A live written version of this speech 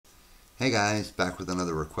Hey guys, back with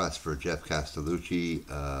another request for Geoff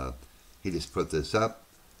Castellucci. He just put this up,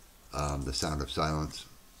 The Sound of Silence.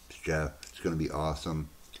 It's Geoff. It's going to be awesome.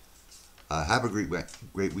 Have a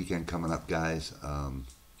great weekend coming up, guys.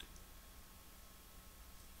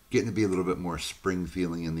 Getting to be a little bit more spring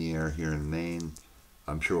feeling in the air here in Maine.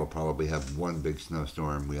 I'm sure we'll probably have one big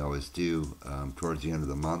snowstorm. We always do towards the end of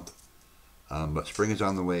the month. But spring is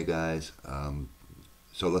on the way, guys.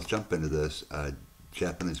 So let's jump into this.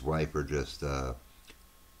 Geoff and his wife are just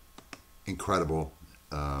incredible.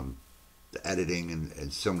 The editing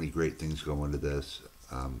and so many great things go into this.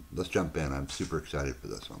 Let's jump in. I'm super excited for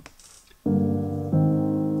this one.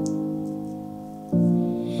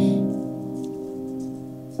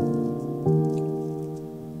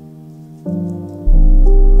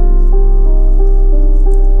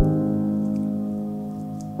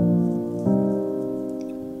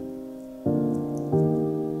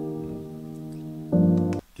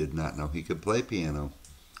 Did not know he could play piano.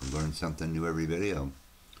 Learn something new every video.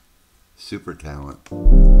 Super talent.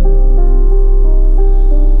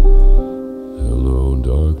 Hello,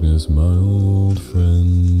 darkness, my old friend.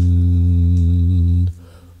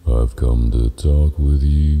 I've come to talk with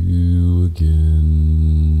you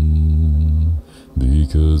again,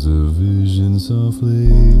 because a vision softly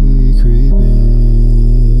creeping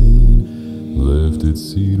left its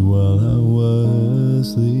seed while I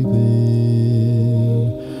was sleeping.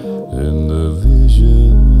 And the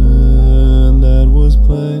vision that was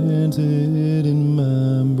planted in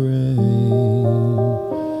my brain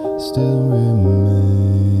still remains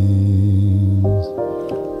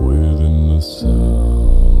within the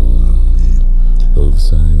sound of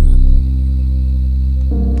silence.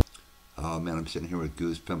 Oh man, I'm sitting here with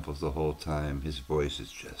goose pimples the whole time. His voice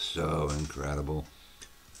is just so incredible.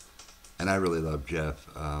 And I really love Geoff.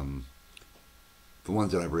 The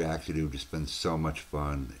ones that I've reacted to have just been so much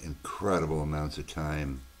fun. Incredible amounts of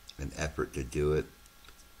time and effort to do it.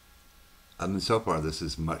 I mean, so far this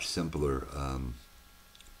is much simpler,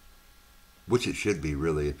 which it should be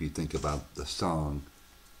really if you think about the song.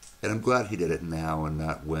 And I'm glad he did it now and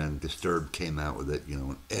not when Disturbed came out with it, you know,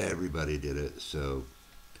 when everybody did it. So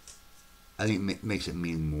I think it makes it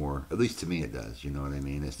mean more. At least to me it does, you know what I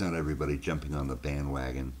mean? It's not everybody jumping on the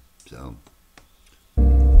bandwagon, so...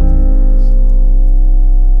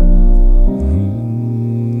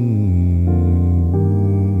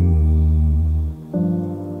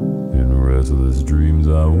 Restless dreams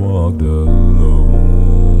I walked alone,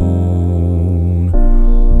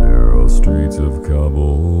 narrow streets of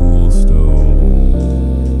cobblestone,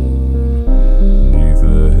 neath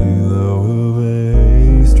the halo of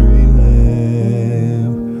a street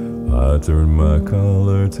lamp. I turned my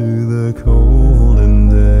collar to the cold and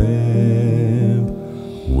damp,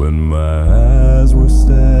 when my eyes were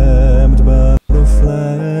stabbed by the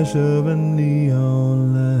flash of a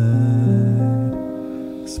neon light.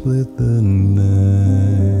 Split the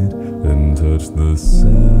night and touch the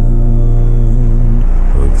sound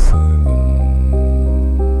of silence.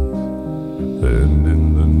 And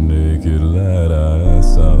in the naked light I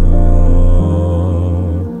saw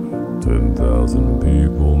 10,000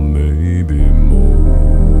 people, maybe more.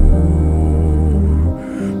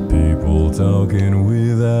 People talking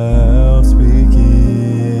without speaking.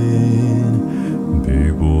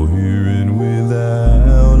 People hearing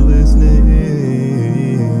without listening.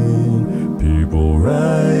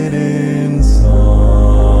 Writing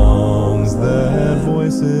songs that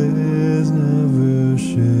voices never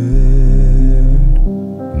shared.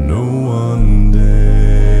 No one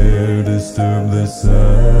dare disturb the sound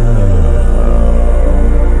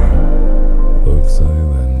of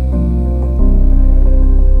silence.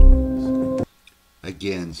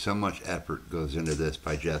 Again, so much effort goes into this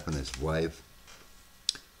by Geoff and his wife.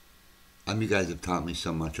 You guys have taught me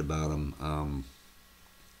so much about him.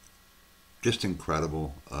 Just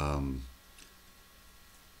incredible.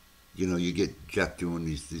 You know, you get Geoff doing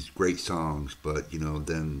these great songs, but you know,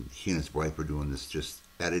 then he and his wife are doing this just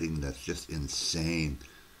editing that's just insane.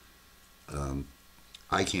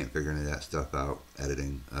 I can't figure any of that stuff out,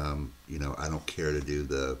 editing. You know, I don't care to do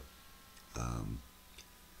the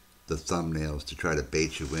thumbnails to try to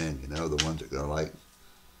bait you in, you know, the ones that go like,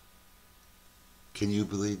 can you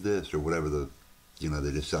believe this? Or whatever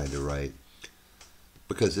they decide to write.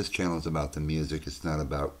 Because this channel is about the music, it's not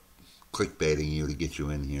about clickbaiting you to get you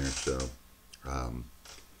in here, so,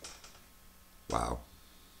 wow.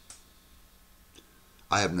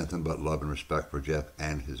 I have nothing but love and respect for Geoff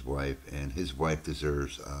and his wife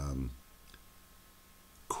deserves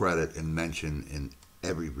credit and mention in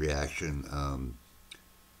every reaction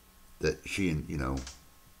that she, and, you know,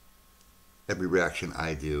 every reaction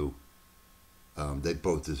I do They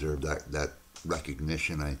both deserve that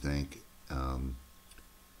recognition, I think. And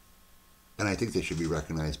I think they should be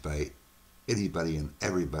recognized by anybody and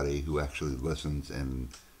everybody who actually listens and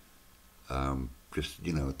just,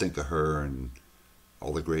 think of her and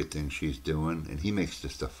all the great things she's doing. And he makes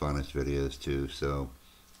just the funnest videos too. So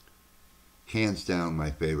hands down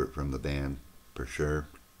my favorite from the band for sure.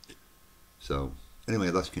 So anyway,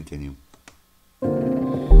 let's continue.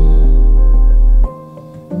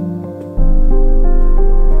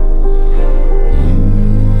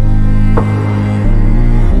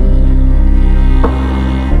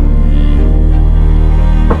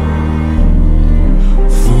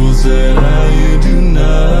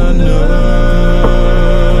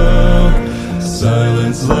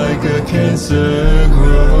 Like a cancer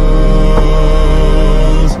grows.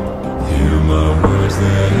 Hear my words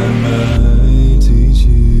that I might teach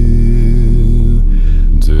you.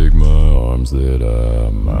 Take my arms that I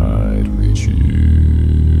might reach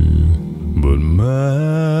you. But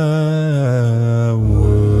my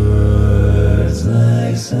words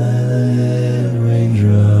like silent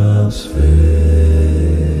raindrops fail.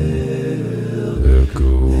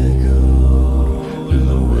 Echo in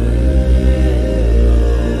the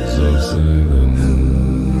waves of silence.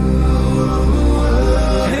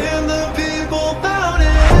 And the people bowed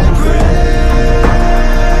and prayed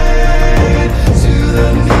to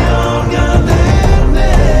the neon god they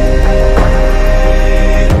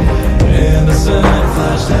made. And the sun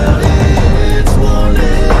flashed out its warning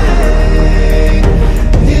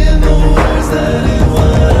in the words that it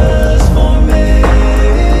was forming.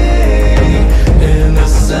 In the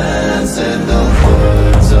sense and the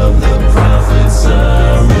words of the prophets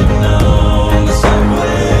are written on the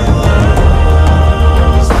subway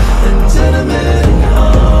walls and tenement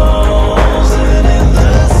halls and in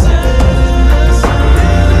the silence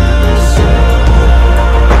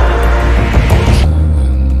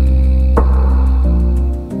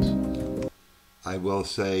I will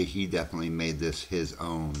say he definitely made this his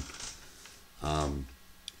own.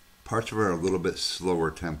 Parts of it are a little bit slower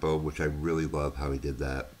tempo, which I really love how he did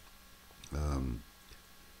that.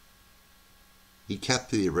 He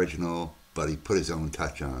kept the original, but he put his own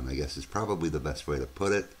touch on, I guess is probably the best way to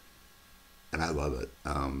put it. And I love it.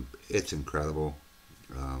 It's incredible.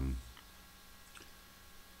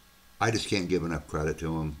 I just can't give enough credit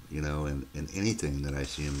to him, in anything that I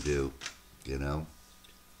see him do,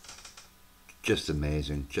 Just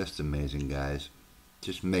amazing, guys.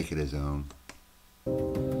 Just make it his own.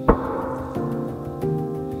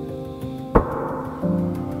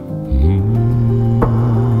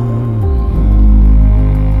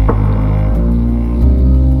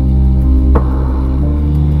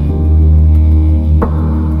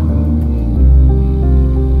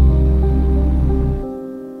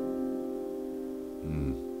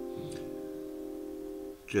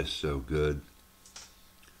 Just so good.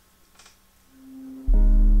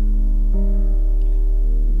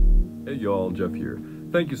 Hey y'all, Geoff here.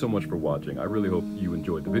 Thank you so much for watching. I really hope you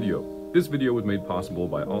enjoyed the video. This video was made possible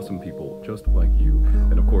by awesome people just like you,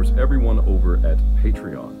 and of course everyone over at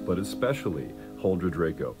Patreon, but especially Huldra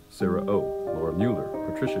Draco, Sarah O, Laura Mueller,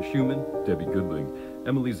 Patricia Schumann, Debbie Goodling,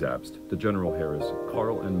 Emily Zabst, DeGeneral Harris,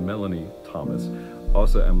 Carl and Melanie Thomas,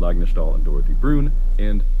 Asa M. Lagnestall and Dorothy Brune,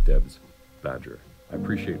 and Debs Badger. I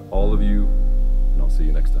appreciate all of you, and I'll see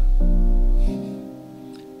you next time.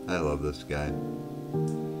 I love this guy.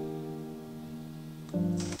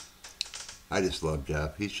 I just love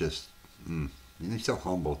Geoff. He's just, and he's so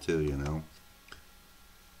humble too,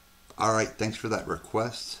 All right, thanks for that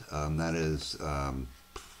request. That is,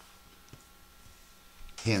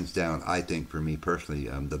 hands down, I think for me personally,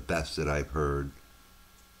 the best that I've heard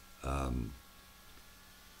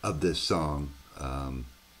of this song.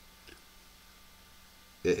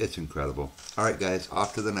 It's incredible. All right, guys,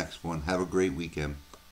 off to the next one. Have a great weekend.